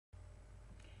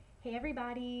Hey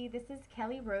everybody, this is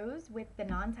Kelly Rose with the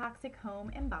Non-Toxic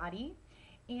Home and Body,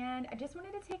 and I just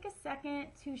wanted to take a second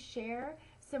to share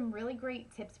some really great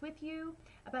tips with you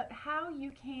about how you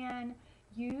can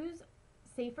use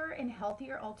safer and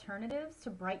healthier alternatives to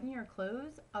brighten your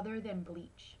clothes other than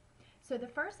bleach. So the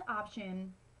first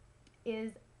option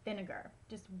is vinegar,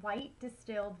 just white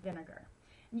distilled vinegar.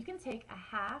 And you can take a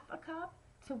half a cup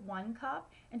to 1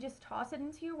 cup and just toss it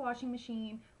into your washing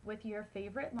machine with your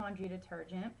favorite laundry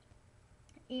detergent,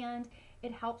 and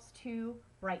it helps to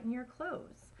brighten your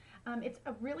clothes. It's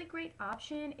a really great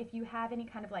option if you have any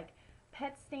kind of like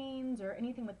pet stains or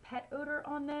anything with pet odor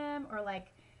on them, or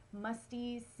like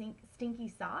musty, stinky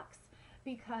socks,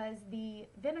 because the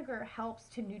vinegar helps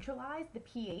to neutralize the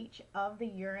pH of the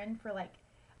urine for like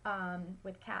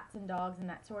with cats and dogs and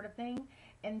that sort of thing.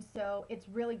 And so it's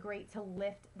really great to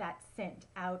lift that scent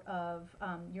out of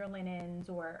your linens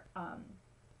or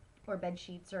bed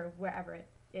sheets or wherever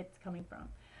it's coming from.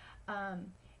 Um,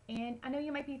 and I know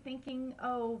you might be thinking,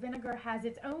 oh, vinegar has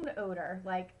its own odor,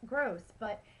 like gross,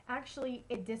 but actually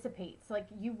it dissipates. Like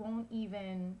you won't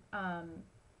even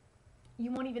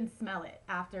smell it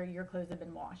after your clothes have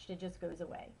been washed. It just goes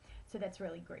away. So that's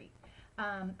really great.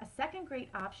 A second great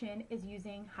option is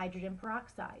using hydrogen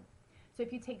peroxide. So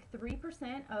if you take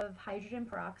 3% of hydrogen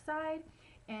peroxide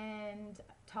and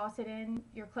toss it in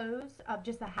your clothes,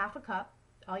 just a half a cup,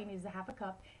 all you need is a half a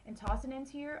cup, and toss it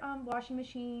into your washing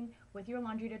machine with your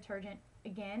laundry detergent.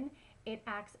 Again, it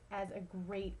acts as a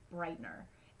great brightener,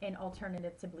 an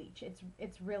alternative to bleach.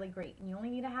 It's really great. And you only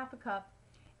need a half a cup,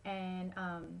 and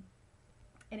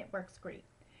it works great.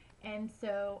 And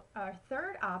so our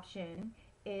third option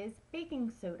is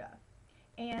baking soda.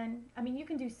 And I mean, you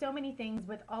can do so many things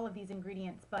with all of these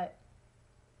ingredients, but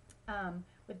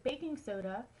with baking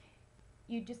soda,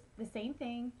 you just, the same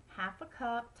thing, half a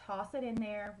cup, toss it in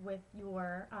there with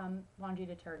your laundry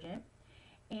detergent.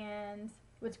 And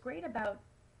what's great about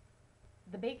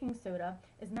the baking soda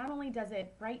is not only does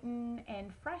it brighten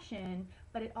and freshen,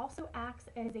 but it also acts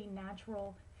as a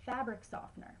natural fabric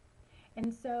softener.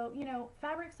 And so, you know,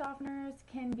 fabric softeners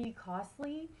can be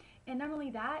costly, and not only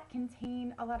that,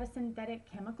 contain a lot of synthetic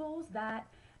chemicals that,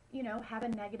 you know, have a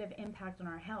negative impact on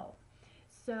our health.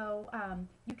 So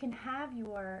you can have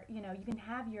your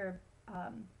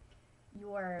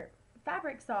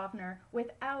fabric softener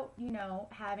without, you know,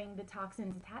 having the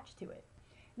toxins attached to it.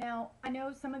 Now, I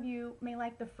know some of you may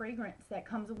like the fragrance that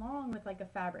comes along with like a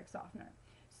fabric softener.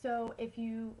 So if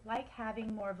you like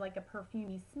having more of like a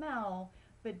perfumey smell,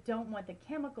 but don't want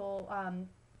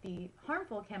the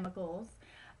harmful chemicals,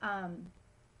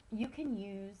 you can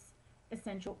use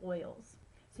essential oils.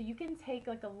 So you can take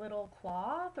like a little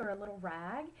cloth or a little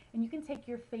rag, and you can take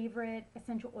your favorite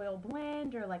essential oil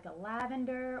blend, or like a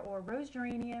lavender or rose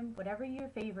geranium, whatever your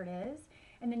favorite is,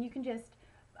 and then you can just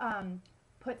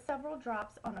put several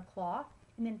drops on a cloth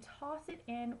and then toss it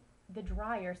in the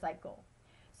dryer cycle.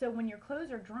 So when your clothes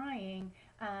are drying,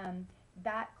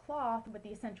 that cloth with the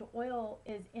essential oil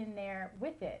is in there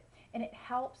with it, and it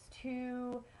helps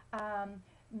to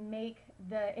make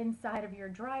the inside of your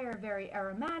dryer very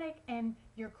aromatic, and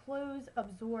your clothes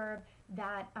absorb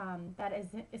that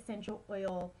essential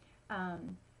oil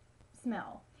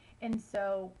smell. And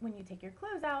so when you take your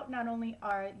clothes out, not only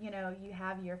are, you know, you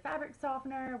have your fabric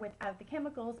softener without the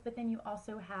chemicals, but then you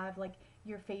also have like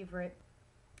your favorite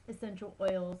essential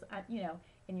oils, you know,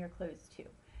 in your clothes too.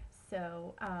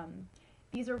 So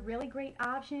these are really great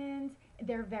options.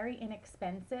 They're very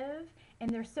inexpensive, and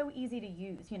they're so easy to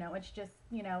use. You know, it's just,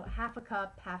 you know, half a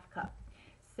cup, half cup.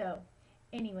 So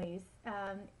anyways,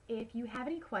 if you have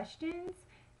any questions,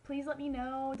 please let me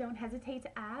know. Don't hesitate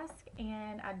to ask,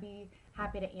 and I'd be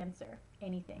happy to answer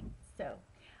anything. So,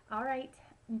 all right,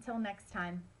 until next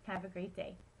time, have a great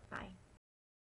day. Bye.